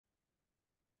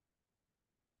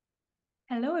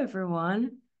Hello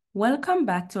everyone. Welcome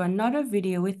back to another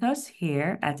video with us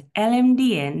here at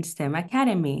LMDN STEM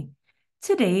Academy.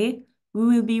 Today, we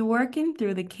will be working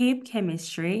through the Cape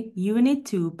Chemistry Unit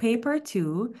 2, Paper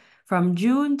 2 from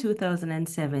June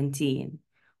 2017.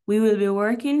 We will be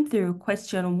working through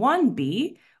question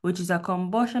 1B, which is a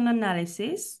combustion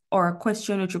analysis, or a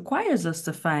question which requires us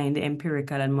to find the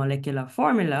empirical and molecular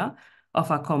formula of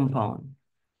a compound.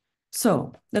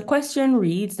 So the question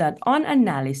reads that on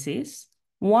analysis,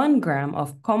 1 gram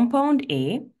of compound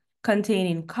A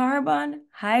containing carbon,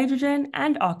 hydrogen,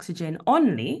 and oxygen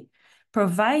only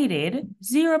provided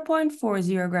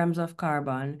 0.40 grams of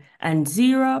carbon and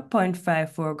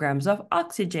 0.54 grams of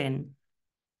oxygen.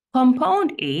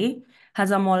 Compound A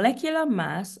has a molecular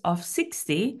mass of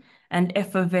 60 and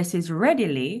effervesces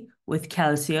readily with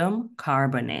calcium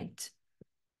carbonate.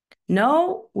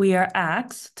 Now we are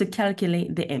asked to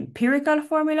calculate the empirical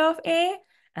formula of A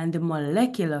and the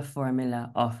molecular formula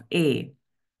of A.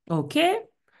 Okay,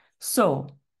 so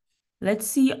let's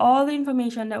see all the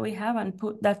information that we have and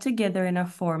put that together in a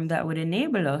form that would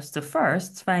enable us to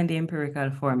first find the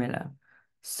empirical formula.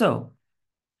 So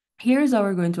here's how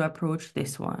we're going to approach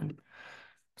this one.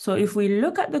 So if we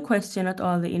look at the question at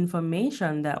all the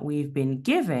information that we've been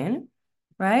given,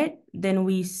 right, then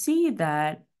we see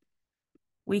that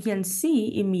we can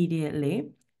see immediately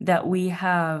that we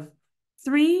have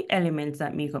 3 elements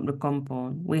that make up the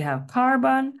compound. We have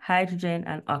carbon, hydrogen,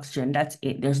 and oxygen. That's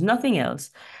it. There's nothing else,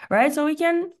 right? So we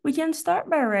can start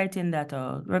by writing that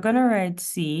out. We're gonna write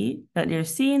C, that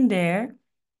there's C in there,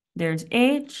 there's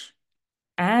H,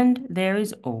 and there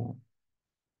is O,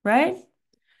 right?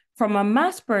 From a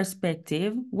mass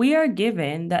perspective, we are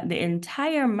given that the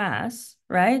entire mass,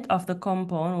 right, of the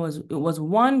compound was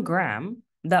 1 gram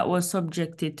that was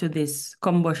subjected to this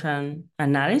combustion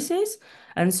analysis.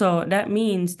 And so that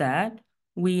means that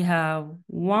we have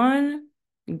 1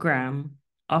 gram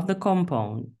of the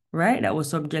compound, right, that was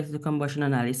subjected to combustion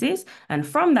analysis. And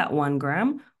from that 1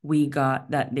 gram, we got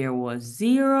that there was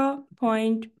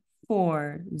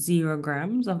 0.40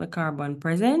 grams of the carbon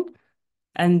present,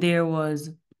 and there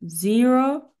was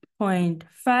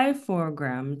 0.54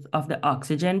 grams of the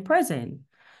oxygen present.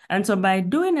 And so by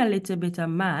doing a little bit of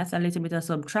math, a little bit of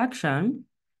subtraction,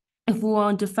 if we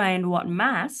want to find what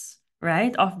mass,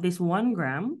 right, of this 1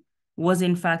 gram was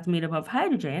in fact made up of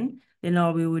hydrogen, then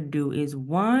all we would do is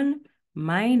 1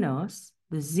 minus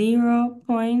the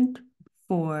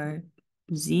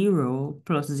 0.40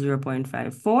 plus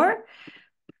 0.54,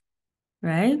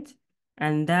 right?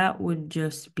 And that would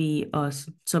just be us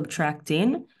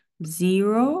subtracting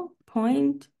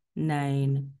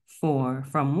 0.94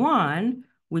 from 1,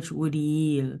 which would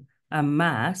yield a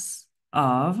mass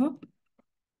of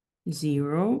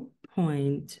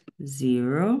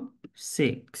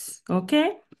 0.06.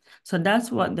 Okay? So that's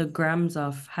what the grams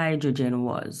of hydrogen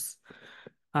was.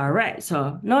 All right,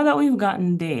 so now that we've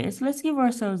gotten this, let's give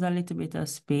ourselves a little bit of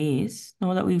space.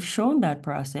 Now that we've shown that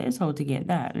process, how to get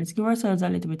that, let's give ourselves a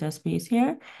little bit of space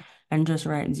here and just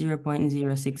write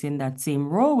 0.06 in that same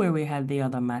row where we had the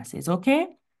other masses,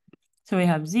 okay? So we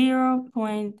have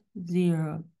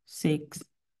 0.06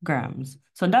 grams.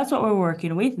 So that's what we're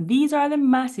working with. These are the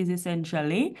masses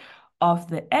essentially of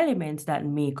the elements that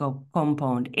make up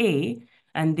compound A,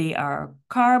 and they are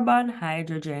carbon,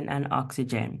 hydrogen, and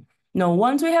oxygen. Now,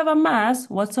 once we have a mass,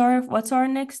 what's our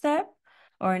next step?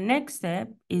 Our next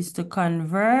step is to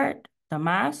convert the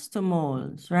mass to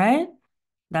moles, right?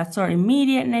 That's our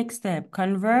immediate next step.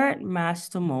 Convert mass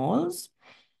to moles,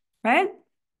 right?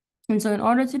 And so in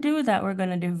order to do that, we're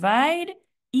going to divide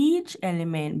each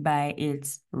element by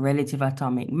its relative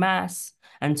atomic mass.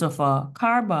 And so for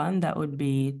carbon, that would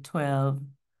be 12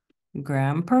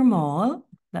 gram per mole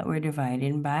that we're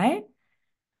dividing by.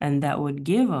 And that would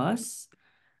give us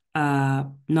a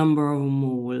number of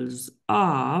moles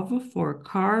of, for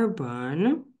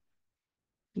carbon,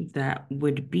 that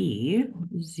would be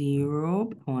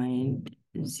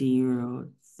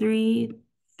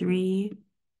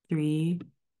 0.0333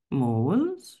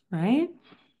 moles, right?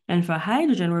 And for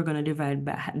hydrogen, we're going to divide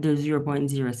by the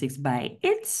 0.06 by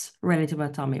its relative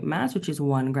atomic mass, which is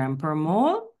 1 gram per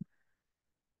mole.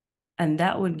 And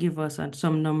that would give us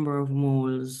some number of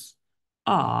moles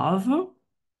of,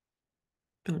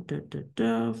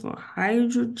 for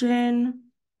hydrogen,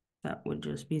 that would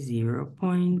just be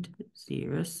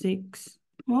 0.06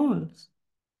 moles,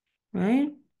 right?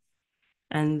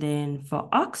 And then for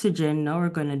oxygen, now we're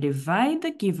going to divide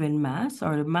the given mass,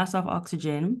 or the mass of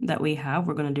oxygen that we have,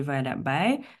 we're going to divide that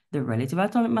by the relative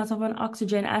atomic mass of an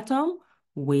oxygen atom,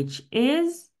 which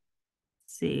is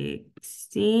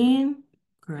 16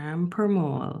 gram per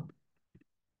mole.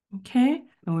 Okay,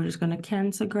 and we're just going to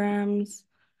cancel grams.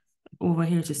 Over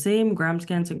here, it's the same. Grams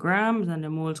cancel grams, and the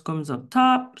moles comes up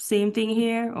top. Same thing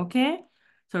here, okay?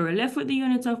 So we're left with the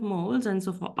units of moles, and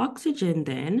so for oxygen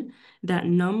then, that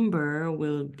number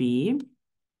will be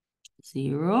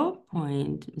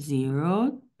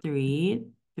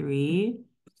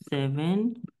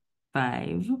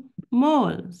 0.03375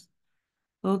 moles.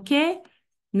 Okay?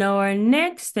 Now our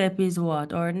next step is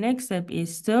what? Our next step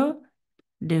is to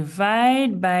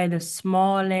divide by the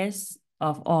smallest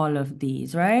of all of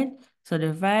these, right? So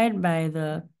divide by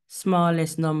the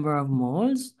smallest number of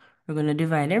moles. We're going to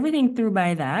divide everything through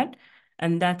by that,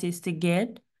 and that is to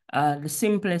get the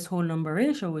simplest whole number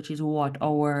ratio, which is what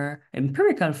our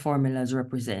empirical formulas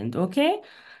represent, okay?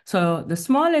 So the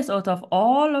smallest out of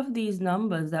all of these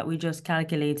numbers that we just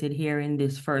calculated here in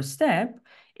this first step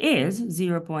is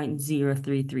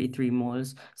 0.0333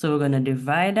 moles. So we're going to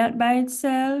divide that by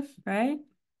itself, right?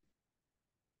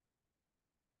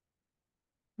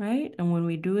 Right? And when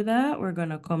we do that, we're going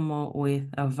to come out with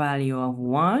a value of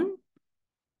 1,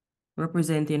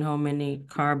 representing how many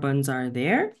carbons are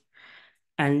there.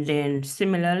 And then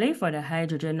similarly, for the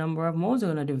hydrogen number of moles,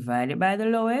 we're going to divide it by the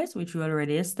lowest, which we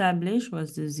already established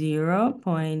was the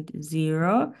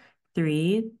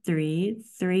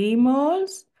 0.0333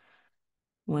 moles.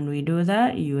 When we do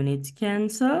that, units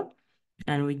cancel,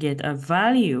 and we get a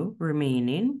value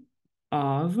remaining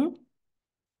of,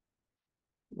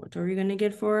 what are we going to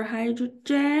get for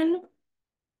hydrogen?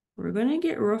 We're going to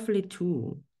get roughly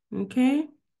 2, okay?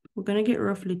 We're going to get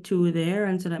roughly 2 there,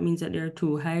 and so that means that there are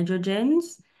 2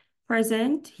 hydrogens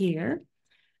present here.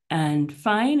 And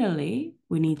finally,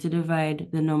 we need to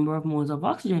divide the number of moles of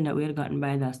oxygen that we had gotten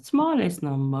by the smallest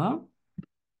number.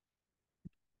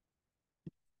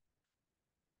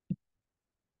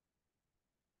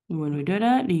 And when we do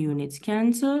that, the units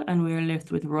cancel, and we're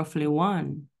left with roughly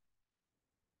 1,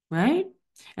 right?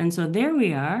 And so there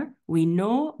we are. We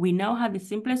now have the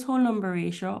simplest whole number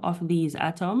ratio of these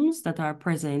atoms that are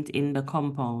present in the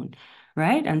compound,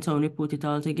 right? And so when we put it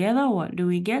all together, what do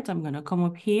we get? I'm going to come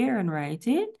up here and write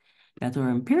it. That our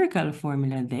empirical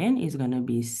formula then is going to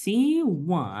be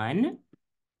C1,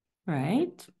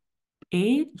 right?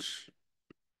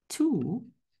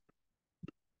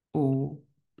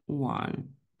 H2O1.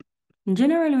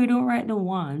 Generally, we don't write the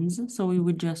ones, so we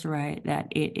would just write that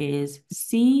it is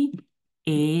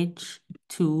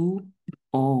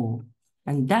CH2O.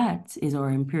 And that is our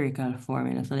empirical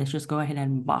formula. So let's just go ahead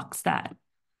and box that.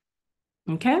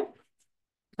 Okay?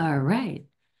 All right.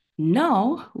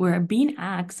 Now, we're being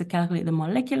asked to calculate the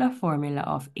molecular formula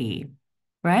of A,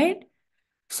 right?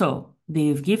 So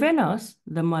they've given us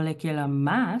the molecular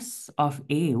mass of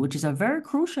A, which is a very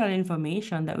crucial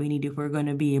information that we need if we're going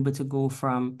to be able to go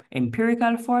from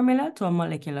empirical formula to a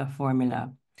molecular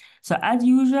formula. So as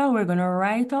usual, we're going to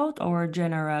write out our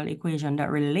general equation that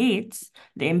relates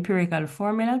the empirical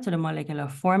formula to the molecular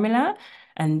formula,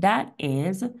 and that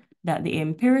is that the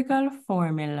empirical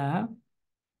formula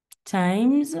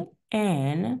times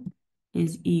N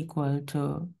is equal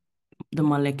to the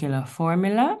molecular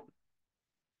formula,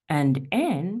 and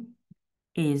N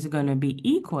is going to be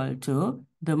equal to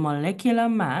the molecular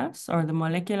mass or the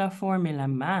molecular formula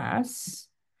mass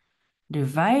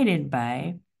divided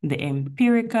by the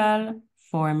empirical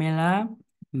formula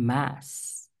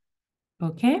mass.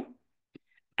 Okay?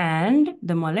 And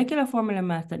the molecular formula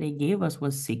mass that they gave us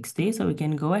was 60, so we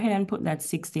can go ahead and put that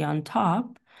 60 on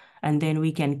top, and then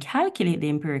we can calculate the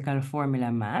empirical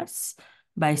formula mass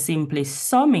by simply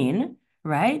summing,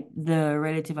 right, the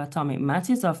relative atomic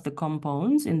masses of the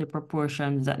compounds in the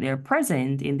proportions that they're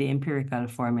present in the empirical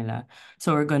formula.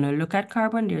 So we're going to look at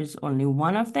carbon. There's only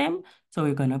 1 of them, so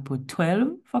we're going to put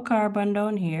 12 for carbon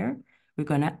down here. We're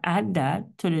going to add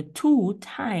that to the 2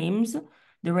 times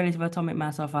the relative atomic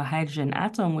mass of a hydrogen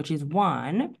atom, which is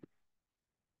 1.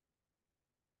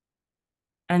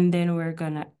 And then we're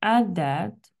going to add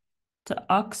that to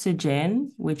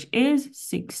oxygen, which is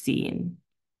 16.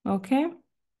 Okay?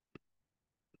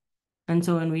 And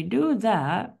so when we do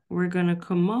that, we're going to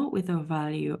come out with a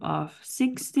value of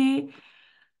 60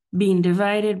 being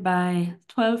divided by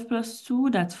 12 plus 2,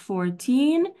 that's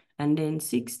 14. And then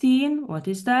 16, what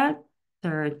is that?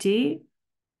 30.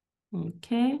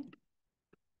 Okay.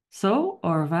 So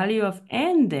our value of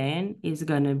N then is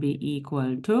going to be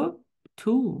equal to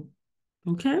 2,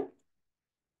 okay?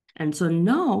 And so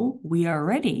now we are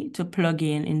ready to plug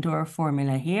in into our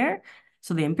formula here.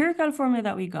 So the empirical formula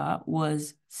that we got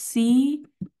was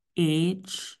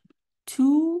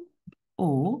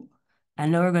CH2O,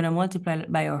 and now we're going to multiply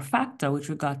it by our factor, which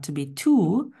we got to be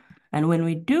 2. And when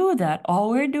we do that, all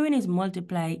we're doing is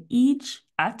multiply each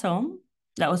atom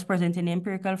that was present in the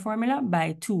empirical formula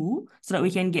by 2 so that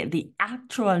we can get the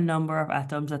actual number of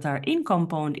atoms that are in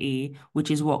compound A, which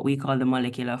is what we call the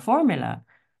molecular formula,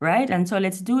 right? And so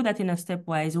let's do that in a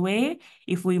stepwise way.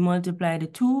 If we multiply the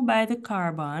 2 by the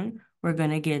carbon, we're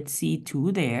going to get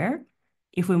C2 there.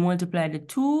 If we multiply the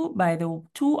 2 by the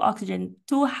two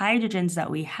hydrogens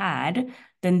that we had,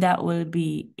 then that will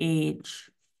be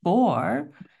H4.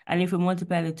 And if we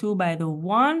multiply the 2 by the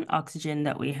 1 oxygen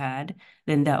that we had,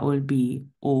 then that will be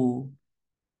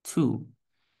O2.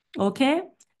 Okay?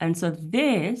 And so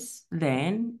this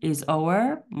then is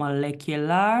our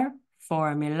molecular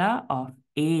formula of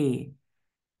A.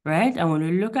 Right? And when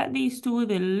we look at these two,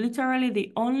 literally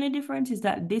the only difference is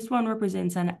that this one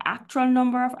represents an actual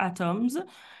number of atoms.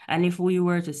 And if we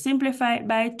were to simplify it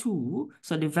by 2,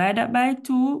 so divide that by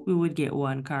 2, we would get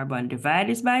 1 carbon. Divide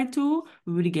this by 2,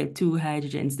 we would get 2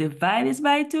 hydrogens. Divide this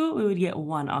by 2, we would get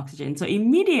 1 oxygen. So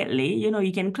immediately,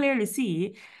 you can clearly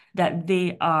see that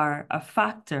they are a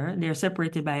factor. They're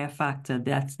separated by a factor.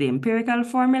 That's the empirical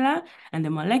formula, and the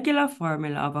molecular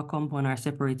formula of a compound are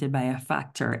separated by a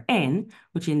factor n,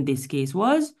 which in this case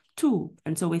was 2.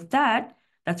 And so with that,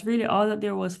 that's really all that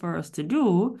there was for us to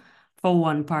do for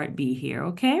one part B here,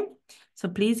 okay? So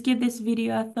please give this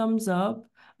video a thumbs up,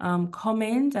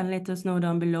 comment, and let us know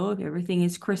down below if everything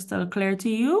is crystal clear to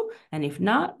you. And if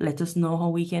not, let us know how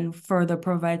we can further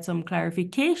provide some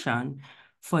clarification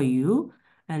for you.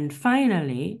 And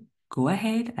finally, go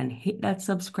ahead and hit that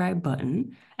subscribe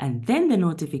button and then the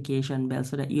notification bell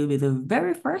so that you'll be the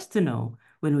very first to know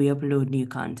when we upload new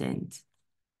content.